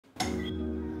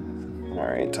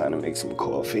Alright, time to make some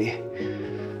coffee.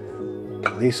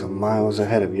 At least I'm miles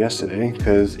ahead of yesterday,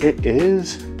 because it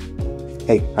is...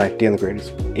 Hey, hi, D on the grid. It's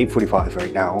 8:45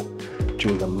 right now.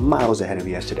 Doing miles ahead of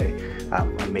yesterday.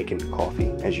 I'm making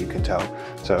coffee, as you can tell.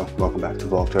 So, welcome back to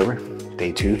Vlogtober,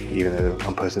 day 2, even though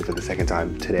I'm posting for the second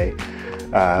time today.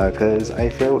 Because I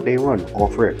failed day 1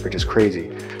 off rip, which is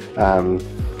crazy.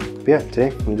 But yeah,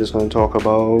 today I'm just going to talk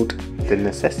about the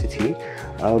necessity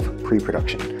of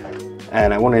pre-production.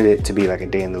 And I wanted it to be like a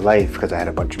day in the life because I had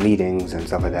a bunch of meetings and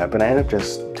stuff like that, but I ended up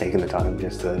just taking the time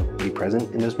just to be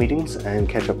present in those meetings and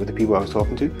catch up with the people I was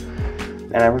talking to.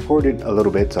 And I recorded a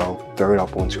little bit, so I'll throw it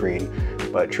up on screen.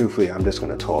 But truthfully, I'm just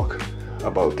going to talk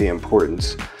about the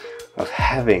importance of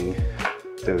having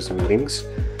those meetings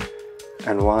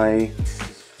and why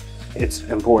it's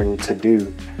important to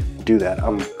do that.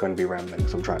 I'm going to be rambling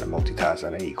because I'm trying to multitask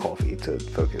and I need coffee to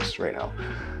focus right now.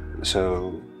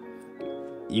 So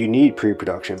you need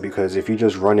pre-production, because if you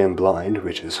just run in blind,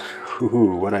 which is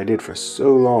what I did for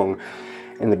so long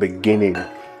in the beginning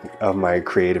of my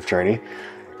creative journey,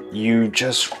 you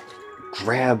just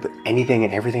grab anything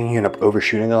and everything. You end up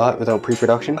overshooting a lot without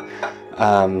pre-production,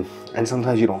 and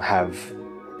sometimes you don't have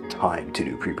time to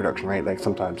do pre-production, right? Like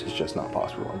sometimes it's just not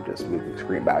possible. I'm just moving the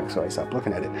screen back so I stop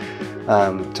looking at it.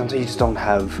 Sometimes you just don't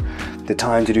have the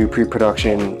time to do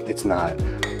pre-production. It's not...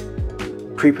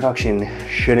 Pre-production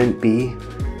shouldn't be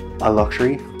a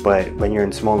luxury, but when you're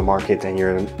in smaller markets and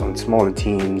you're on smaller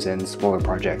teams and smaller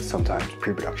projects, sometimes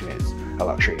pre-production is a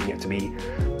luxury. You have to be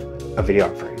a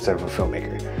videographer instead of a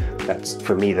filmmaker. That's,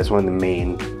 for me, that's one of the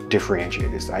main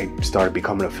differentiators. I started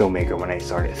becoming a filmmaker when I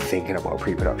started thinking about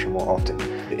pre-production more often.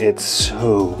 It's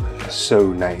so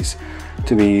nice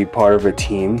to be part of a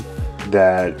team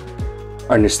that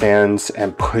understands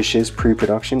and pushes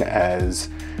pre-production as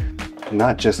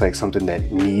not just like something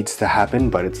that needs to happen,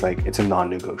 but it's like it's a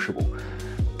non-negotiable.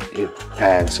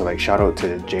 And so like shout out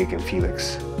to Jake and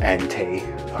Felix and Tay.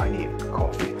 I need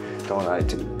coffee. Don't I?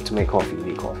 To make coffee, you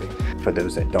need coffee. For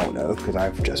those that don't know, because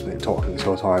I've just been talking this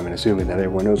whole time and assuming that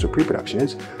everyone knows what pre-production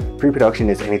is. Pre-production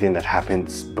is anything that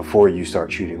happens before you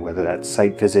start shooting, whether that's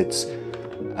site visits,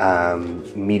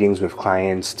 meetings with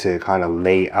clients to kind of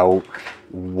lay out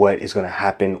what is going to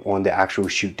happen on the actual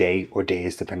shoot day or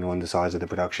days, depending on the size of the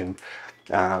production.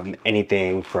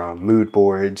 Anything from mood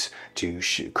boards to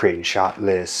creating shot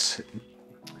lists.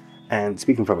 And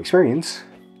speaking from experience,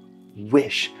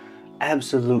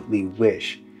 absolutely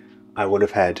wish I would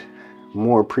have had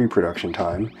more pre-production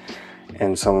time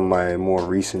in some of my more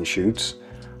recent shoots,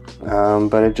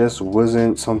 but it just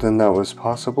wasn't something that was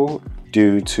possible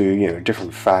due to, you know,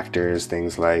 different factors,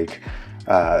 things like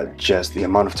just the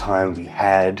amount of time we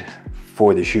had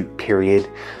for the shoot period,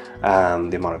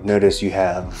 the amount of notice you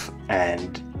have,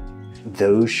 and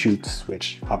those shoots,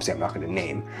 which obviously I'm not going to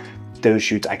name, those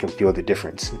shoots I can feel the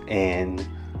difference in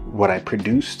what I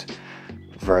produced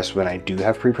versus when I do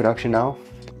have pre-production now.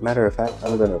 Matter of fact,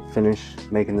 I'm going to finish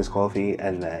making this coffee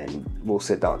and then we'll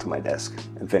sit down to my desk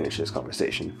and finish this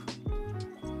conversation.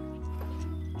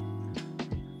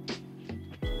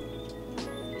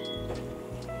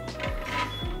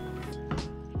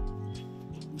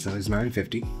 So it's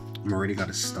 9:50. I'm already got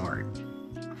a start.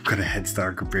 I've got a head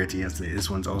start compared to yesterday. This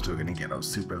one's also going to get out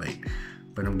super late,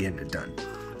 but I'm getting it done.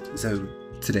 So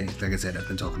today, like I said, I've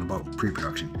been talking about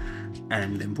pre-production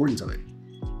and the importance of it.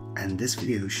 And this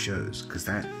video shows, because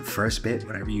that first bit,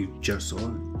 whatever you just saw,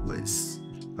 was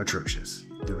atrocious.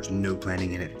 There was no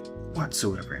planning in it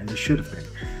whatsoever, and there should have been.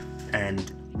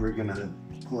 And we're gonna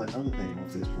pull another thing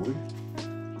off this board,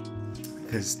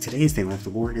 because today's thing off the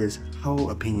board is how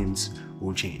opinions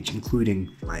will change,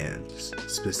 including my own,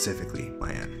 specifically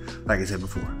my own. Like I said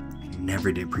before, I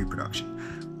never did pre-production.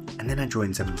 And then I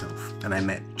joined 7self, and I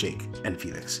met Jake and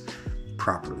Felix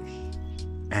properly.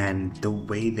 And the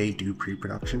way they do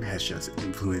pre-production has just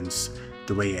influenced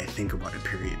the way I think about it,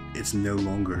 period. It's no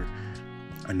longer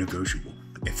a negotiable.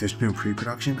 If there's no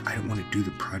pre-production, I don't want to do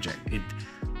the project.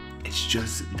 It's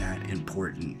just that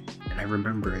important. And I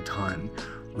remember a time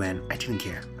when I didn't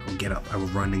care. I would get up, I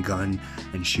would run and gun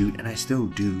and shoot, and I still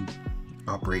do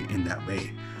operate in that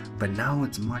way. But now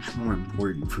it's much more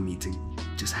important for me to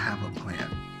just have a plan.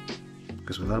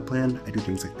 Because without a plan, I do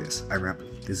things like this. I rap.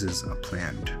 This is a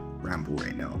planned ramble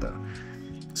right now though.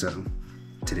 So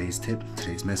today's tip,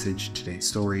 today's message, today's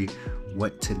story,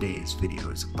 what today's video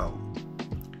is about.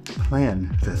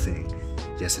 Plan the thing.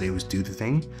 Yesterday was do the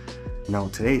thing. Now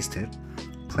today's tip,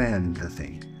 plan the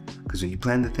thing. Because when you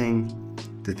plan the thing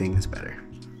is better.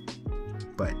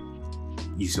 But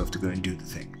you still have to go and do the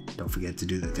thing. Don't forget to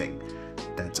do the thing.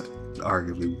 That's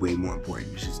arguably way more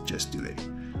important. You should just do it.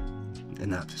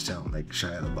 And not to sound like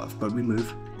Shia LaBeouf, but we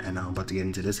move and I'm about to get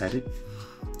into this edit,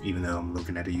 even though I'm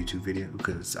looking at a YouTube video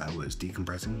because I was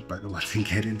decompressing, but I want to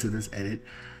get into this edit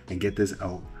and get this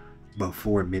out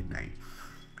before midnight.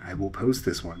 I will post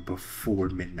this one before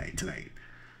midnight tonight.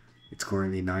 It's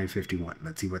currently 9:51.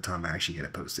 Let's see what time I actually get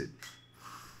it posted.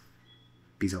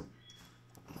 Peace out.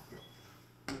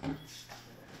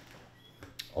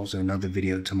 Also, another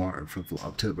video tomorrow for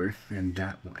Vlogtober, and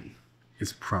that one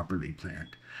is properly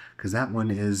planned. Because that one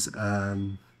is,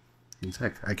 in a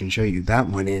sec, I can show you. That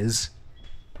one is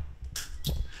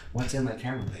what's in my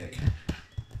camera bag,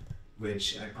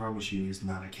 which I promise you is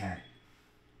not a cat.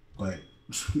 But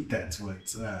that's what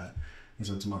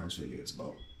tomorrow's video is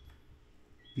about.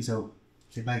 Peace out.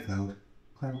 Say bye, Cloud.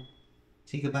 Cloud,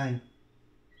 say goodbye.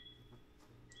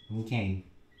 Okay.